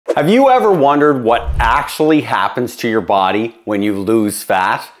Have you ever wondered what actually happens to your body when you lose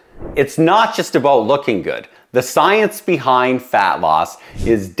fat? It's not just about looking good. The science behind fat loss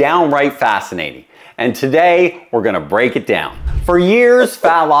is downright fascinating. And today, we're gonna break it down. For years,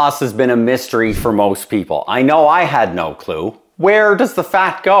 fat loss has been a mystery for most people. I know I had no clue. Where does the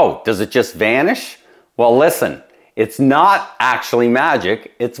fat go? Does it just vanish? Well, listen, it's not actually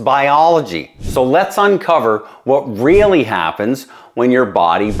magic, it's biology. So let's uncover what really happens when your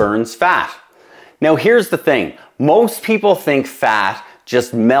body burns fat. Now here's the thing, most people think fat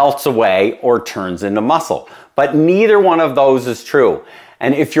just melts away or turns into muscle, but neither one of those is true.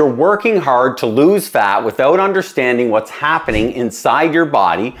 And if you're working hard to lose fat without understanding what's happening inside your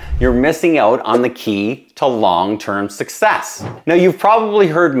body, you're missing out on the key to long-term success. Now, you've probably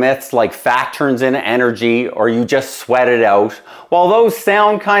heard myths like fat turns into energy or you just sweat it out. While those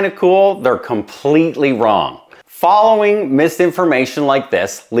sound kind of cool, they're completely wrong. Following misinformation like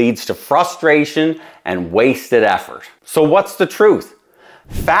this leads to frustration and wasted effort. So what's the truth?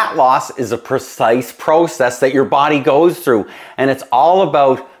 Fat loss is a precise process that your body goes through, and it's all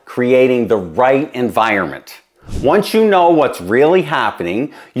about creating the right environment. Once you know what's really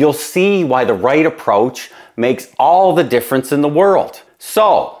happening, you'll see why the right approach makes all the difference in the world.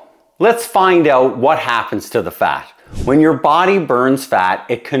 So, let's find out what happens to the fat. When your body burns fat,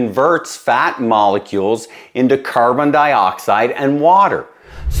 it converts fat molecules into carbon dioxide and water.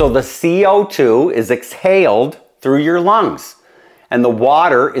 So the CO2 is exhaled through your lungs, and the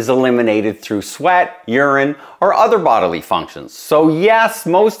water is eliminated through sweat, urine, or other bodily functions. So yes,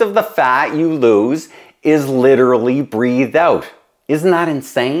 most of the fat you lose is literally breathed out. Isn't that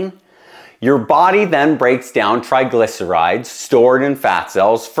insane? Your body then breaks down triglycerides stored in fat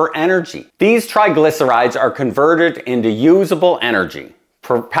cells for energy. These triglycerides are converted into usable energy,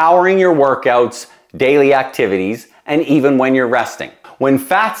 powering your workouts, daily activities, and even when you're resting. When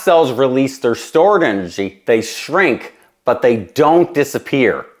fat cells release their stored energy, they shrink, but they don't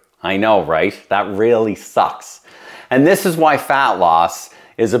disappear. I know, right? That really sucks. And this is why fat loss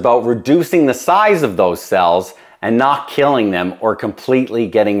is about reducing the size of those cells and not killing them or completely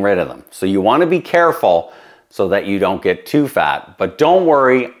getting rid of them. So you want to be careful so that you don't get too fat. But don't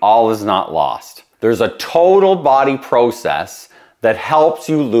worry, all is not lost. There's a total body process that helps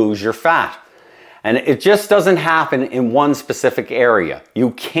you lose your fat. And it just doesn't happen in one specific area.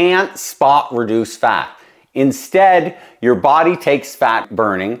 You can't spot reduce fat. Instead, your body takes fat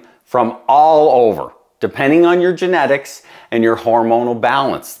burning from all over, depending on your genetics and your hormonal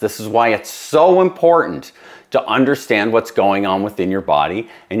balance. This is why it's so important to understand what's going on within your body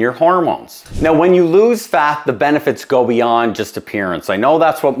and your hormones. Now, when you lose fat, the benefits go beyond just appearance. I know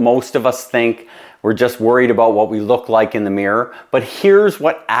that's what most of us think. We're just worried about what we look like in the mirror, but here's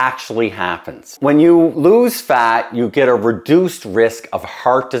what actually happens. When you lose fat, you get a reduced risk of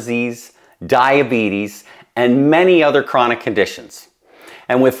heart disease, diabetes, and many other chronic conditions.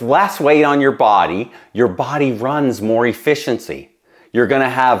 And with less weight on your body runs more efficiency. You're gonna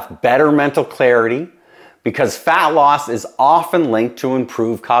have better mental clarity because fat loss is often linked to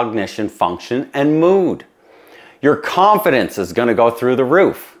improved cognition, function, and mood. Your confidence is gonna go through the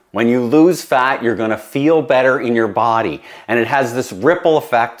roof. When you lose fat, you're gonna feel better in your body, and it has this ripple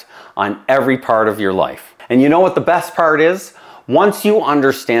effect on every part of your life. And you know what the best part is? Once you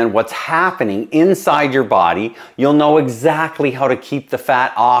understand what's happening inside your body, you'll know exactly how to keep the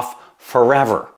fat off forever.